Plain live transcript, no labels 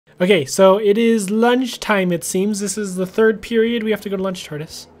Okay, so it is lunchtime, it seems. This is the third period. We have to go to lunch,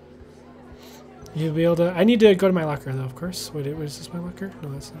 Tortoise. You'll be able to... I need to go to my locker, though, of course. Wait, is this my locker?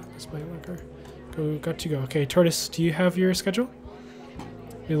 No, that's not. That's my locker. Got to go. Okay, Tortoise, do you have your schedule?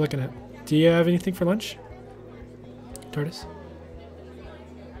 What are you looking at? Do you have anything for lunch? Tortoise?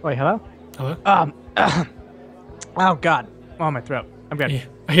 Wait, hello? Hello? Oh, God. Oh, my throat. I'm good. Yeah.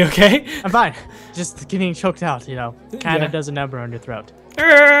 Are you okay? I'm fine. Just getting choked out, you know. Kinda does a number on your throat.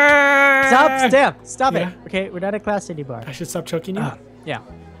 Stop it. Okay, we're not at class anymore. I should stop choking you? Yeah.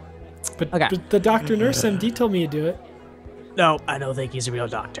 But the DrNurseMD told me to do it. No, I don't think he's a real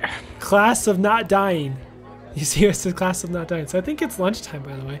doctor. Class of not dying. You see, it's the class of not dying. So I think it's lunchtime,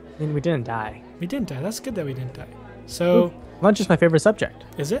 by the way. I mean, we didn't die. We didn't die. That's good that we didn't die. So... Ooh, lunch is my favorite subject.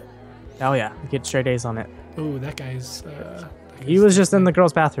 Is it? Oh, yeah. We get straight A's on it. Ooh, that guy's... He was just in the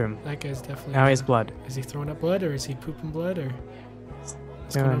girls' bathroom. That guy's definitely... Now he has blood. Is he throwing up blood, or is he pooping blood, or...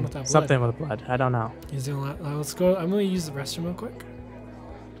 What's going on with that blood? Something with blood. I don't know. He's doing a lot. Let's go. I'm going to use the restroom real quick.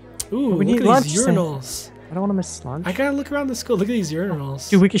 Ooh, we look need at lunch, these urinals. I don't want to miss lunch. I gotta look around the school. Look at these urinals.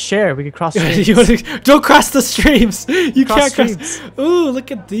 Dude, we could share. We could cross streams. Don't cross the streams. You can't cross. Streams. Ooh,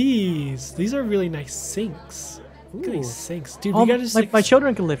 look at these. These are really nice sinks. Look at these sinks, dude. We gotta just my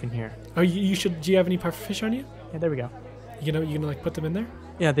children can live in here. Oh, you should. Do you have any puffer fish on you? Yeah, there we go. You gonna like put them in there?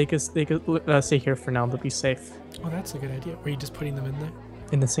 Yeah, they could stay here for now. They'll be safe. Oh, that's a good idea. Were you just putting them in there?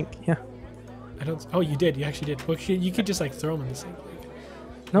 In the sink, yeah. I don't. Oh, you did. You actually did. Well, you could just like throw them in the sink. Like,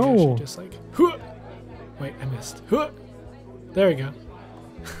 no. Just like. Hoo! Wait, I missed. Hoo! There we go.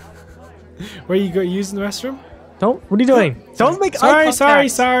 Where you go? Using the restroom? Don't. What are you doing? Don't make eye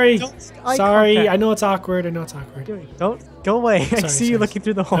contact. Sorry. Sorry. I know it's awkward. Don't go away. I see you looking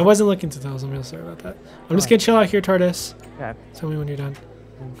through the hole. I wasn't looking through the holes. I'm real sorry about that. I'm just gonna chill out here, Tortoise. Okay. Tell me when you're done.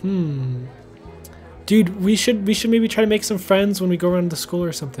 Dude, we should maybe try to make some friends when we go around the school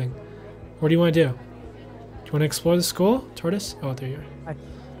or something. What do you want to do? Do you want to explore the school, Tortoise? Oh, there you are.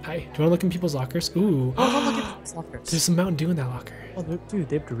 Hi. Do you want to look in people's lockers? Ooh. Oh, look at these lockers. There's some Mountain Dew in that locker. Oh, dude,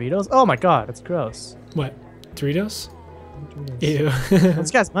 they have Doritos? Oh my god, that's gross. What? Doritos? Ew. This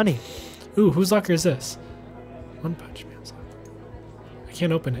guy's money. Ooh, whose locker is this? OnePunchBoi's locker. I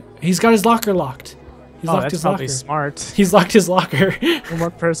can't open it. He's got his locker locked. He's locked his locker. Smart. He's locked his locker. One more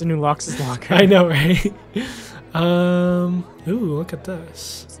person who locks his locker. I know, right? Ooh, look at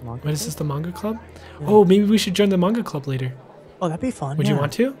this. What is this, the manga club? Yeah. Oh, maybe we should join the manga club later. Oh, that'd be fun. Would you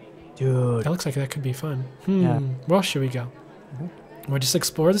want to? Dude. That looks like that could be fun. Yeah. Where else should we go? We'll just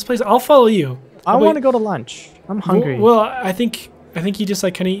explore this place. I'll follow you. I want to go to lunch. I'm hungry. Well, I think you just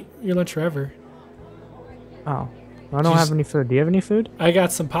like can eat your lunch forever. Oh. I don't have any food. Do you have any food? I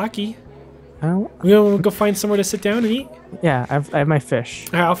got some Pocky. Oh. We'll go find somewhere to sit down and eat. Yeah, I have my fish.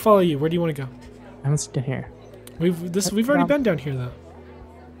 All right, I'll follow you. Where do you want to go? I want to sit here. We've already been down here though.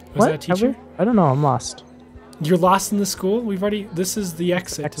 Was that a teacher? I don't know. I'm lost. You're lost in the school? This is the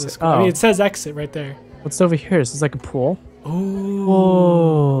exit to the school. Oh. I mean, it says exit right there. What's over here? Is this like a pool? Oh.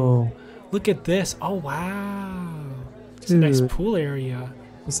 Whoa. Look at this. Oh, wow. It's a nice pool area.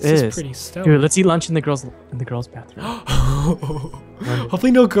 This is pretty stellar. Dude, let's eat lunch in the girls' bathroom.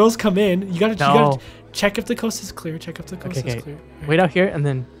 Hopefully no girls come in. You gotta check if the coast is clear. Check if the coast is clear. Right. Wait out here and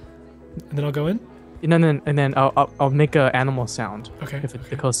then I'll go in? And then I'll make an animal sound. Okay. If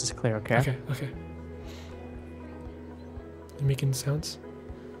the coast is clear, okay? Okay. You making sounds?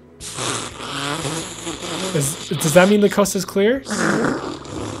 Does that mean the coast is clear?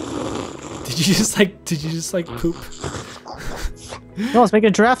 Did you just like poop? No, let's make a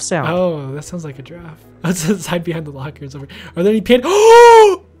giraffe sound. Oh, that sounds like a giraffe. Let's hide behind the lockers over. Are there any panties?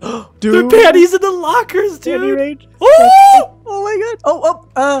 Oh, dude! There are panties in the lockers, dude. Oh! Oh my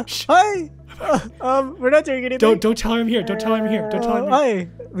god! Hi. We're not doing anything. Don't tell her I'm here. Don't tell her I'm here. Don't tell her I'm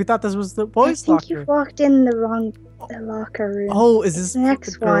here. Hi. We thought this was the boys' locker. I think you walked in the wrong locker room. Oh, is this the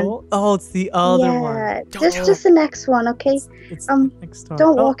next one? Oh, it's the other one. Yeah, just the next one, okay? It's next door.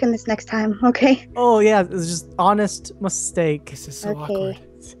 Don't walk in this next time, okay? Oh yeah, it's just honest mistake. This is so awkward.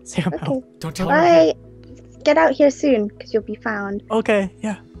 Sam, okay. Don't tell her I'm here. Get out here soon, because you'll be found. Okay,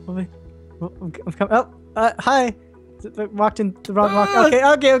 yeah. I'm coming. Oh, hi. Walked in the wrong locker. Okay,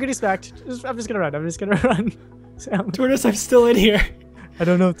 I'm getting distracted. I'm just gonna run. Sam. Tortoise, I'm still in here. I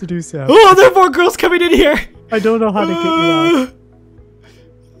don't know what to do, Sam. Oh, there are more girls coming in here. I don't know how to get you out.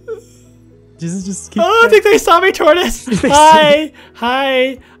 Just keep I think they saw me, Tortoise. Hi.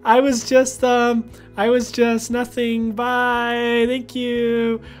 I was just nothing. Bye. Thank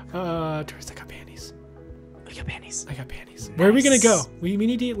you. Tortoise, I got panties. I got panties. Nice. Where are we gonna go? We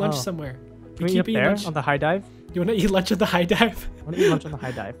need to eat lunch somewhere. Can we eat up there lunch? On the high dive? You wanna eat lunch at the high dive? I wanna eat lunch on the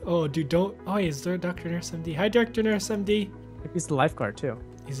high dive. Oh, dude, don't. Oh, is there DrNurseMD? Hi, DrNurseMD. He's the lifeguard too.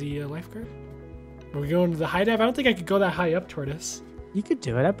 Is he a lifeguard? Are we going to the high dive? I don't think I could go that high up, Tortoise. You could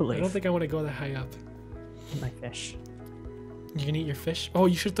do it, I believe. I don't think I want to go that high up. My fish. You can eat your fish? Oh,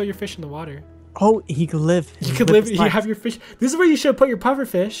 you should throw your fish in the water. Oh, he could live. You could live. You have your fish. This is where you should put your puffer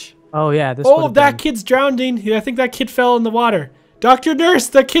fish. Oh yeah. This. Oh, that kid's drowning. Yeah, I think that kid fell in the water. Dr. Nurse,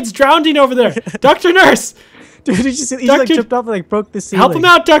 that kid's drowning over there. Dr. Nurse. Dude, he just like tripped off and like broke the ceiling. Help him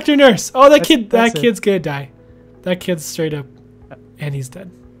out, Dr. Nurse. Oh, that kid's gonna die. That kid's straight up, and he's dead.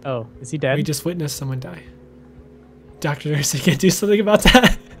 Oh, is he dead? We just witnessed someone die. Dr. Nurse, I can't do something about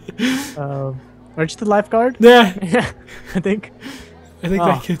that. Aren't you the lifeguard? Yeah. Yeah, I think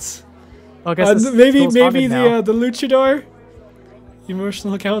that kid's. Oh, I guess maybe the luchador.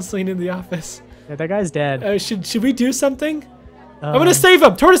 Emotional counseling in the office. Yeah, that guy's dead. Should we do something? I'm gonna save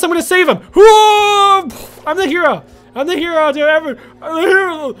him, Tortoise. I'm gonna save him. Whoa! I'm the hero. I'm the hero to ever. I'm the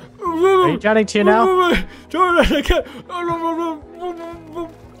hero. Are you drowning too now?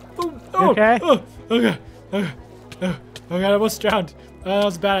 Okay. Okay. Oh god, I almost drowned. That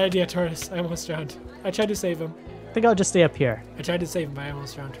was a bad idea, Tortoise. I almost drowned. I tried to save him. I think I'll just stay up here. I tried to save him, but I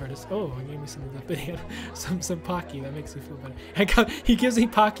almost drowned, Tortoise. Oh, he gave me some of the banana, some Pocky. That makes me feel better. He gives me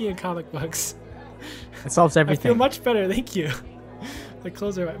Pocky and comic books. It solves everything. I feel much better, thank you. The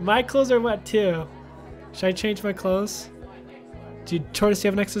clothes are wet. My clothes are wet too. Should I change my clothes? Tortoise, do you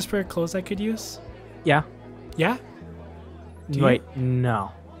have an extra pair of clothes I could use? Yeah. Yeah? Wait,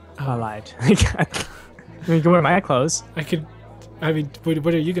 no. I lied. You can wear my clothes. I mean,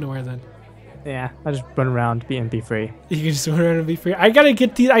 what are you gonna wear then? Yeah, I just run around and be free. You can just run around and be free. I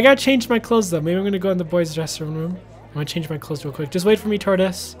gotta change my clothes though. Maybe I'm gonna go in the boys' dressing room. I'm gonna change my clothes real quick. Just wait for me,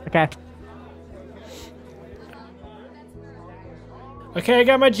 Tortoise. Okay. Okay, I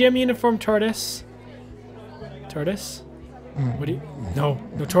got my gym uniform, Tortoise. Tortoise? What do you... No,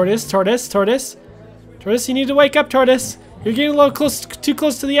 Tortoise, Tortoise, you need to wake up, Tortoise. You're getting a little too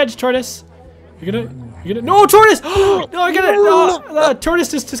close to the edge, Tortoise. You're gonna... No, Tortoise! No, I gotta... Tortoise,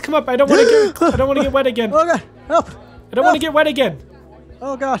 just come up. I don't want to get wet again. Oh god, help! I don't want to get wet again.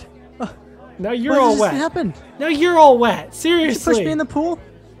 Oh god. Now you're all wet. What happened? Now you're all wet. Seriously. Did you push me in the pool?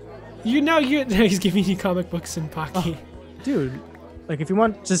 Now he's giving you comic books and Pocky. Dude. Like, if you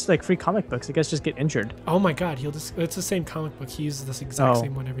want just, like, free comic books, I guess just get injured. Oh my god, it's the same comic book. He uses this exact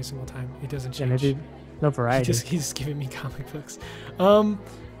same one every single time. He doesn't change. Yeah, maybe no variety. He's giving me comic books.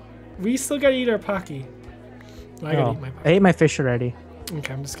 We still gotta eat our Pocky. Well, I gotta eat my Pocky. I ate my fish already.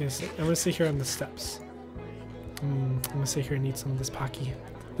 Okay, I'm gonna sit here on the steps. I'm gonna sit here and eat some of this Pocky.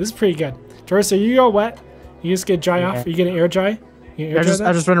 This is pretty good. Doris, are you all wet? You just get dry off? Are you gonna air dry? I'll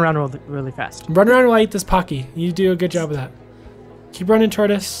just run around really fast. Run around while I eat this Pocky. You do a good job of that. Keep running,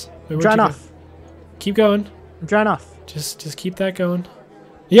 Tortoise. I'm drying off. Keep going. I'm drying off. Just keep that going.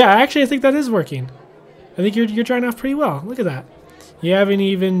 Yeah, actually, I think that is working. I think you're drying off pretty well. Look at that. You haven't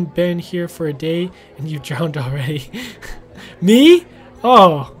even been here for a day, and you've drowned already. Me?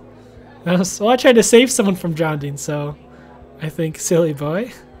 Oh. Well, I tried to save someone from drowning, so I think silly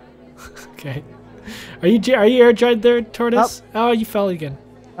boy. Okay. Are you air dried there, Tortoise? Oh, you fell again.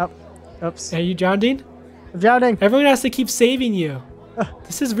 Oops. Are you drowning? I'm drowning. Everyone has to keep saving you.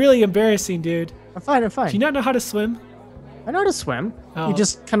 This is really embarrassing, dude. I'm fine. Do you not know how to swim? I know how to swim. Oh. You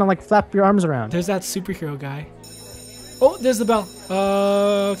just kind of like flap your arms around. There's that superhero guy. Oh, there's the bell.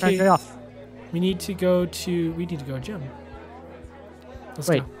 Okay. Turn it off. We need to go gym. Let's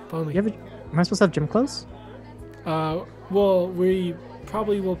Wait, go. Follow me. Am I supposed to have gym clothes? Well, we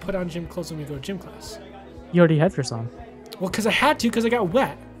probably will put on gym clothes when we go to gym class. You already have yours on. Well, because I had to, because I got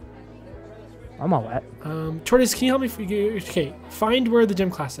wet. I'm all wet. Tortoise, can you help me? Okay, find where the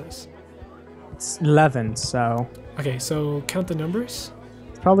gym class is. It's 11, so... Okay, so count the numbers.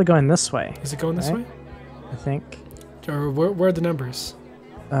 It's probably going this way. Is it going this way? I think. Or where are the numbers?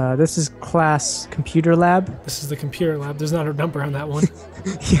 This is class computer lab. This is the computer lab. There's not a number on that one.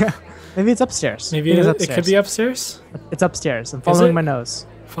 Yeah. Maybe it's upstairs. Maybe it could be upstairs? It's upstairs. I'm following my nose.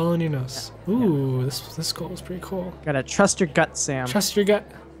 Following your nose. Yeah. Ooh, this goal is pretty cool. Gotta trust your gut, Sam. Trust your gut.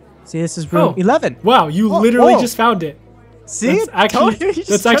 See, this is room 11. Wow, you literally just found it. See?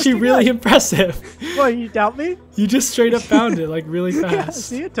 That's actually really impressive. What, you doubt me? You just straight up found it, like, really fast. Yeah,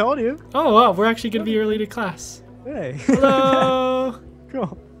 see, I told you. Oh, wow, we're actually going to be early to class. Hey. Hello.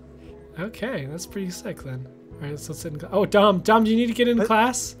 Cool. Okay, that's pretty sick then. All right, let's sit in class. Oh, Dom, do you need to get into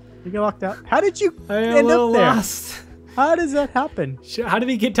class? You get locked out. How did you end up there? Lost. How does that happen? How did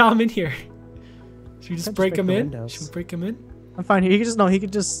we get Dom in here? Should we just break him in? Should we break him in? I'm fine. He could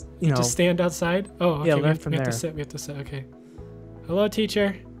just, you know. Just stand outside? Oh, okay. Yeah, we learn have from to there. sit. We have to sit. Okay. Hello, teacher.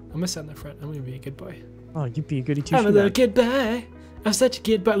 I'm going to sit in the front. I'm going to be a good boy. Oh, you be a goody teacher. I'm a little good boy. I'm such a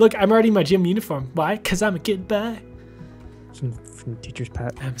good boy. Look, I'm already in my gym uniform. Why? Because I'm a good boy. from the teacher's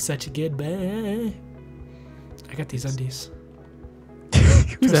pet. I'm such a good boy. I got these undies.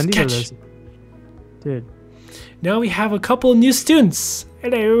 Whose undies are Sketch. those? Dude. Now we have a couple new students.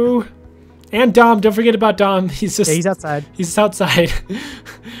 Hello. And Dom. Don't forget about Dom. He's just... Yeah, he's outside. He's outside.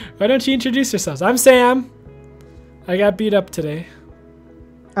 Why don't you introduce yourselves? I'm Sam. I got beat up today.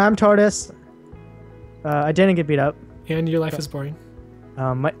 I'm Tortoise. I didn't get beat up. And your life is boring.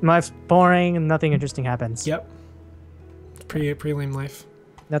 My life's boring and nothing interesting happens. Yep. Pretty lame life.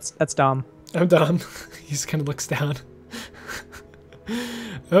 That's Dom. I'm Dom. He just kind of looks down.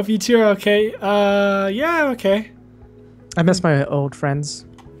 Hope you two are okay. Yeah, I'm okay. I miss my old friends.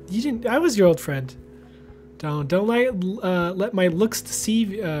 You didn't. I was your old friend. Don't let my looks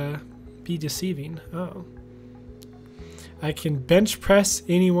be deceiving. Oh. I can bench press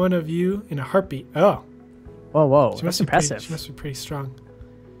any one of you in a heartbeat. Oh. Whoa. She That's must impressive. She must be pretty strong.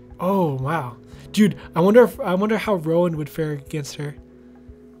 Oh wow, dude. I wonder how Rowan would fare against her.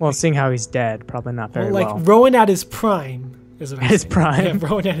 Well, seeing how he's dead, probably not very well. Like Rowan at his prime is what I'm His saying. prime? Yeah,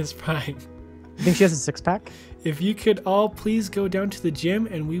 Rowan at his prime. You think she has a six-pack? If you could all please go down to the gym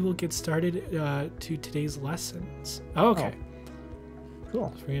and we will get started to today's lessons. Oh, okay.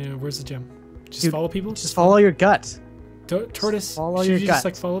 Cool. So where's the gym? Just Dude, follow people? Just follow your gut. Tortoise, follow should your you just gut.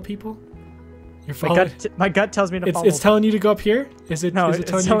 like follow people? You're My following. my gut tells me to follow. It's telling you to go up here? Is it? No, is it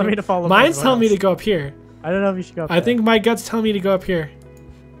it's telling me to follow. Mine's everyone telling me else. to go up here. I don't know if you should go up I there. think my gut's telling me to go up here.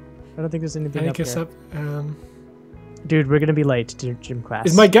 I don't think there's I anything think up it's here. up. Dude, we're gonna be late to gym class.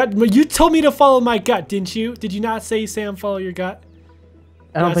 Is my gut? You told me to follow my gut, didn't you? Did you not say, Sam, follow your gut?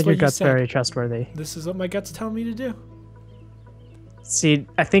 I don't That's think what your you gut's said. very trustworthy. This is what my gut's telling me to do. See,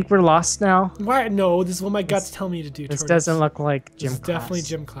 I think we're lost now. Why? No, this is what my gut's telling me to do. This Tortoise. doesn't look like This gym is class. definitely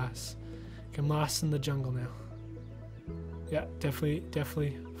gym class. I'm lost in the jungle now. Yeah,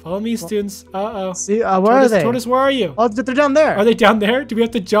 definitely. Follow me, students. Uh-oh. See, where are Tortoise, they? Tortoise, where are you? Oh, they're down there. Are they down there? Do we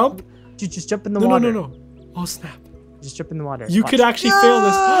have to jump? Dude, just jump in the No, water. no. Oh, snap. Just jump in the water. You Watch. could actually fail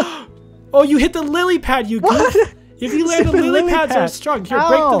this. Oh, you hit the lily pad, you What? goof. If you land the Stupid lily lily pads are pad. strong. Here,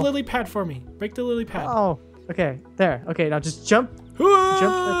 break the Ow. lily pad for me. Break the lily pad. Oh, okay. There. Okay, now just jump.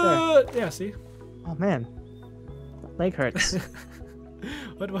 right Yeah, see? Oh, man. Leg hurts.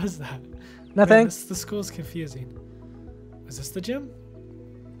 What was that? Nothing. Man, the school's confusing. Is this the gym?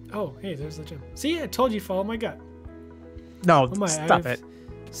 Oh, hey, there's the gym. See, I told you, follow my gut. No, Oh my, stop it.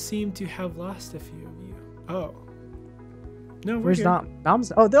 Seem to have lost a few of you. Oh. No, we're Where's here. Dom?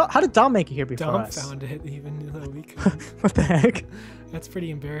 Dom's. Oh, how did Dom make it here before Dom us? found it even though we couldn't. What the heck? That's pretty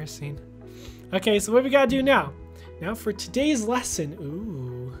embarrassing. Okay, so what we gotta do now? Now for today's lesson.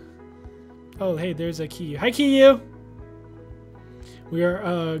 Ooh. Oh, hey, there's a Kiyu. Hi, Kiyu! We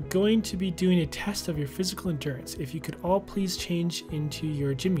are going to be doing a test of your physical endurance. If you could all please change into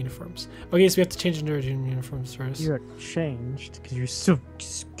your gym uniforms. Okay, so we have to change into our gym uniforms first. You are changed because you're so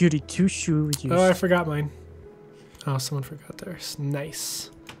goody two shoes. Oh, I forgot mine. Oh, someone forgot theirs. Nice.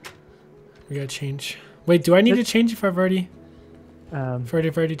 We gotta change. Wait, do I need to change if I've already... If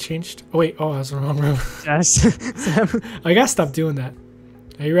I've already changed? Oh, wait. Oh, I was in the wrong room. Yes. I gotta stop doing that.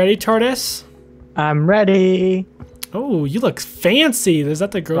 Are you ready, Tortoise? I'm ready. Oh, you look fancy. Is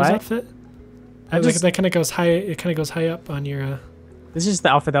that the girl's What? outfit? I Like, just- that kind of goes high. It kind of goes high up on your. This is the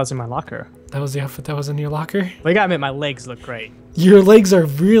outfit that was in my locker. That was the outfit that was in your locker. But you gotta admit, my legs look great. Your legs are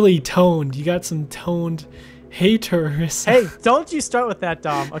really toned. You got some toned haters. Hey, don't you start with that,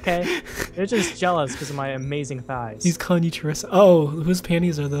 Dom, okay? You're just jealous because of my amazing thighs. He's calling you Teresa. Oh, whose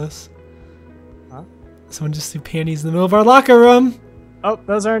panties are those? Huh? Someone just threw panties in the middle of our locker room. Oh,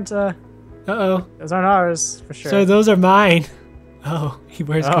 those aren't Uh-oh. ours, for sure. So those are mine. Oh, he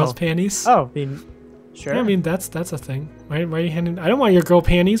wears Oh. girls' panties? Oh, sure. Yeah, I mean, that's a thing. Why are you handing... I don't want your girl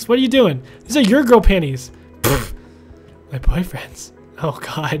panties. What are you doing? These are your girl panties. Pfft. My boyfriend's. Oh,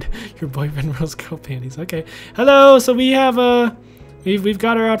 God. Your boyfriend wears girl panties. Okay. Hello. So we have, we've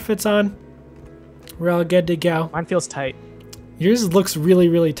got our outfits on. We're all good to go. Mine feels tight. Yours looks really,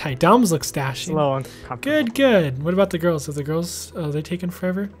 really tight. Dom's looks It's dashing. a little uncomfortable. Good. What about the girls? Are the girls, they taking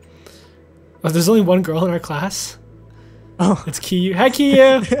forever? Oh, there's only one girl in our class. Oh. It's Kiyu. Hi,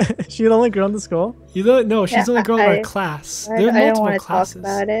 Kiyu. She the only girl in the school? No, she's Yeah, the only girl in I- our class. I There are don't multiple want to talk classes.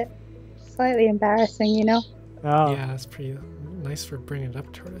 about it. Slightly embarrassing, you know? Oh. Yeah, that's pretty nice for bringing it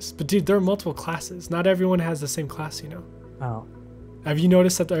up, Tortoise. But dude, there are multiple classes. Not everyone has the same class, you know. Oh. Have you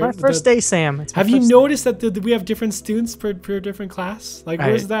noticed that My first day, Sam. It's my Have you first noticed that we have different students per different class? Like,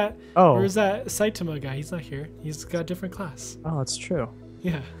 where's that? Oh. Where's that Saitama guy? He's not here. He's got a different class. Oh, it's true.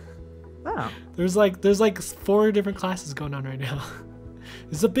 Yeah. Oh. There's like 4 different classes going on right now.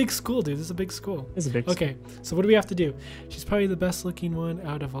 This is a big school, dude. This is a big school. It's a big school. Okay, so what do we have to do? She's probably the best looking one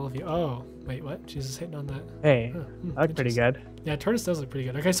out of all of you. Oh, wait, what? She's just hitting on that. Hey, Oh, that looked pretty good. Yeah, Tortoise does look pretty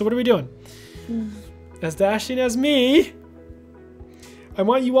good. Okay, so what are we doing? As dashing as me, I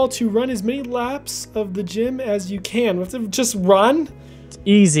want you all to run as many laps of the gym as you can. We have to just run? It's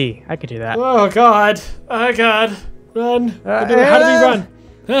easy. I could do that. Oh, God. Oh, God. Run. How do we run?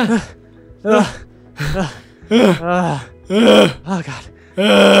 Oh God.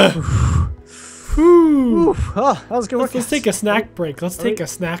 Whew. Oh, that was good work. Let's take a snack break. Let's take a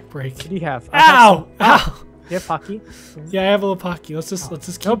snack break. What do you have? Ow! Ow! You have hockey? Yeah, I have a little pocky. Let's just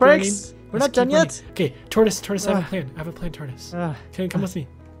keep No breaks. running. We're Let's not done keep running. yet. Okay, Tortoise, I have a plan. I have a plan, Tortoise. Okay, come with me.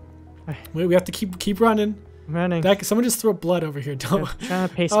 Wait, we have to keep running. I'm running. Someone just throw blood over here. Don't. Trying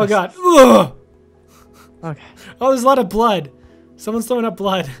to pace Oh myself. God. Ugh. Okay. Oh, there's a lot of blood. Someone's throwing up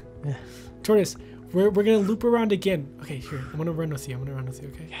blood. Yeah. Tortoise, we're gonna loop around again. Okay, here. I'm gonna run with you.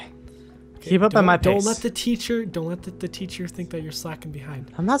 Okay. Keep up at my pace. Don't let the teacher think that you're slacking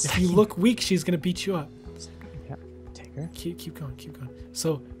behind. I'm not If slacking. you look weak, she's gonna beat you up. Yeah. Take her. Keep going.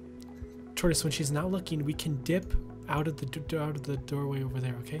 So, Tortoise, when she's not looking, we can dip out of the doorway over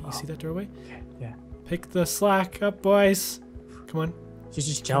there. Okay, you see that doorway? Okay. Yeah. Pick the slack up, boys. Come on. She's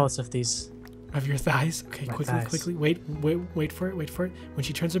just jealous of these. Of your thighs. Okay, My quickly. thighs. Wait for it. When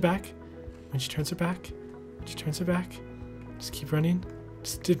she turns her back, just keep running.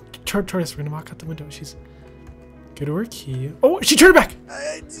 Tortoise, we're gonna walk out the window. She's go to her key. Oh, she turned her back.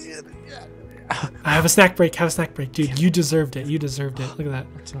 I have a snack break. Dude. You deserved it. Look at that.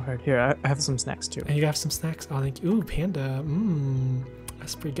 It's so hard. Here, I have some snacks too. And you have some snacks. Oh, thank you. Ooh, panda.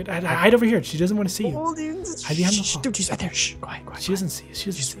 That's pretty good. Hide over here. She doesn't want to see you. Hide behind the wall. Dude, she's right there. Shh. Quiet. She doesn't see you.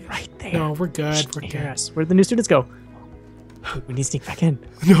 She's right there. No, we're good. Shh, We're they hear good. us. Where'd the new students go? Dude, we need to sneak back in.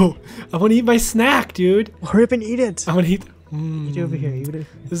 No, I want to eat my snack, dude. Hurry up and eat it. I want to eat. Eat it over here. Eat it.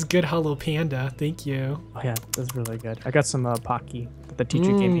 This is good, hello panda. Thank you. Oh yeah, that's really good. I got some Pocky that the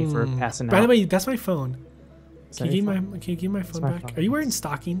teacher gave me for passing out. By the way, that's my phone. Is Can that you your give my phone my back? phone. Are you wearing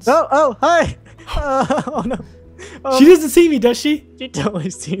stockings? Oh, hi. Oh no. She doesn't see me, does she? She totally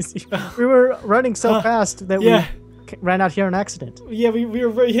sees you. We were running so fast that Yeah. we ran out here on accident. Yeah, we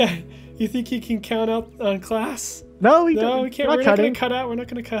were. Yeah. You think you can count out on class? No, we No, don't. we can't. We're We're not not gonna cutting. cut out. We're not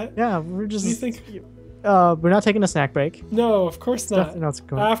gonna cut. Yeah, we're just. What do you think? We're not taking a snack break. No, of course not. No, it's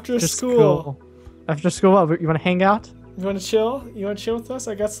cool. After Just school. cool. After school, what? You want to hang out? You want to chill? You want to chill with us?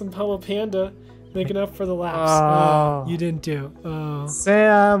 I got some Hello Panda making up for the laps. Oh. You didn't do. Oh.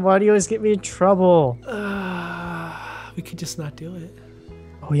 Sam, why do you always get me in trouble? We could just not do it.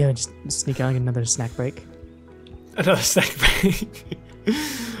 Oh yeah, just sneak out and get another snack break. Another snack break.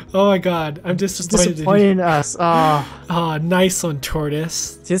 Oh my God, I'm disappointed. Disappointing us. Oh, nice one,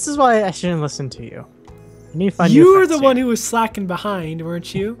 Tortoise. See, this is why I shouldn't listen to you. You need to find You new were friends the one here. who was slacking behind,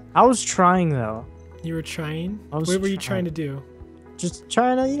 weren't you? I was trying though. You were trying? I was What were you trying. trying to do? Just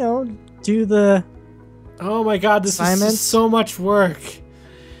trying to, do the. Oh my God, this is Assignments? just so much work.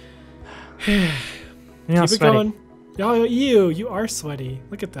 You know, Keep it going. Oh, you are sweaty.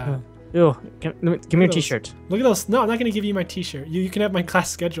 Look at that. Ew, give me your those. t-shirt. Look at those. No, I'm not going to give you my t-shirt. You can have my class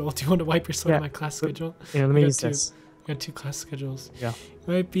schedule. Do you want to wipe your sweat on my class schedule? Here, let I me got use two. this. I got 2 class schedules. Yeah.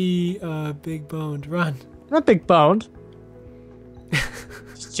 Might be big boned. Run. I'm not big boned.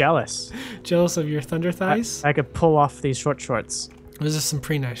 Just jealous. Jealous of your thunder thighs? I could pull off these short shorts. Those are some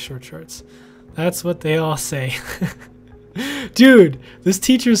pretty nice short shorts. That's what they all say. Dude, this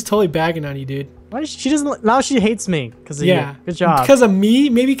teacher is totally bagging on you, dude. Why she doesn't? Now she hates me because of Yeah. you. Good job. Because of me?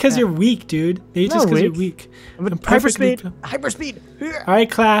 Maybe because you're weak, dude. Maybe I'm just not because you're weak. weak. I'm Hyperspeed. Hyperspeed. All right,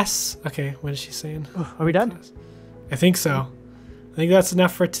 class. Okay, what is she saying? Are we done? I think so. I think that's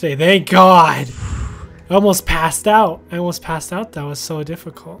enough for today. Thank God. I almost passed out. That was so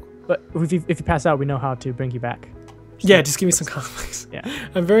difficult. But if you pass out, we know how to bring you back. Yeah, just give me some compliments. Yeah.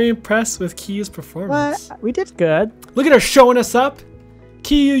 I'm very impressed with Kiyo's performance. What? We did good. Look at her showing us up.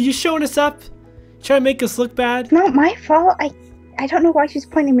 Kiyo, you showing us up? Trying to make us look bad? It's not my fault. I don't know why she's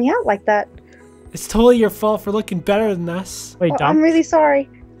pointing me out like that. It's totally your fault for looking better than us. Wait, Oh, Dom. I'm really sorry.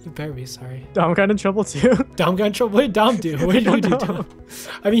 You better be sorry. Dom got in trouble too. Dom got in trouble. What did Dom do? What did you do, Dom?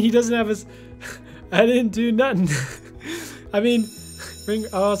 I mean, he doesn't have his... I didn't do nothing. I mean, ring...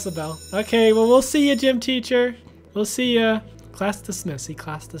 Oh, it's the bell. Okay, well, we'll see you, gym teacher. We'll see ya. Class dismissed. See,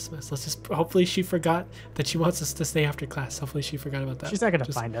 class dismissed. Let's just... Hopefully she forgot that she wants us to stay after class. Hopefully she forgot about that. She's not gonna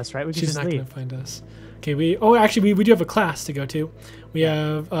find us, right? We can She's just not leave. gonna find us. Okay, we... Oh, actually, we do have a class to go to. We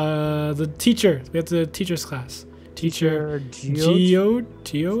have the teacher. We have the teacher's class. Teacher... Geode?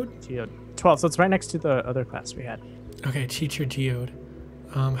 12, so it's right next to the other class we had. Okay, teacher Geode.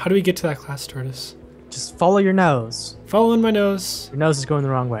 How do we get to that class, Tortoise? Just follow your nose. Following my nose. Your nose is going the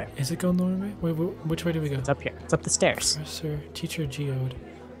wrong way. Is it going the wrong way? Wait, which way do we go? It's up here. It's up the stairs. Professor, teacher geode.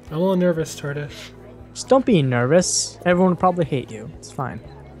 I'm a little nervous, Tortoise. Just don't be nervous. Everyone will probably hate you. It's fine.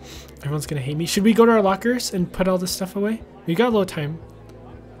 Everyone's gonna hate me. Should we go to our lockers and put all this stuff away? We got low time.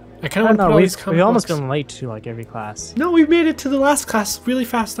 I kind of want to put all these comic We've almost books. been late to like every class. No, we made it to the last class really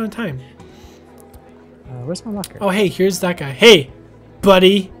fast on time. Where's my locker? Oh, hey, here's that guy. Hey,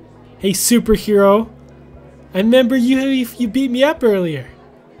 buddy. Hey, superhero. I remember you beat me up earlier.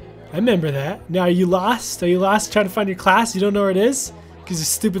 I remember that. Now, are you lost? Are you lost trying to find your class? You don't know where it is? Because you're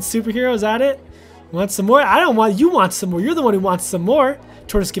stupid superhero, is that it? You want some more? I don't want, you want some more. You're the one who wants some more.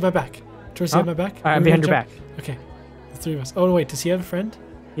 Tortoise, give my back. Tortoise, give my back. All right, I'm behind your back. Okay, the three of us. Oh, wait, does he have a friend?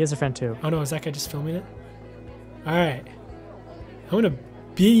 He has a friend too. Oh, no, is that guy just filming it? All right. I'm going to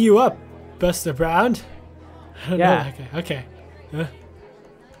beat you up, Buster Brown. I don't know that guy. Okay. You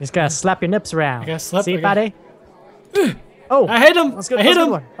just gotta slap your nips around. I gotta slap. See, buddy? Oh, I hit him. That's good. I hit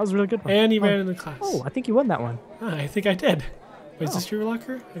him. That was a really good one. And he ran in the class. Oh, I think you won that one. I think I did. Wait, is this your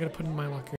locker? I gotta put it in my locker.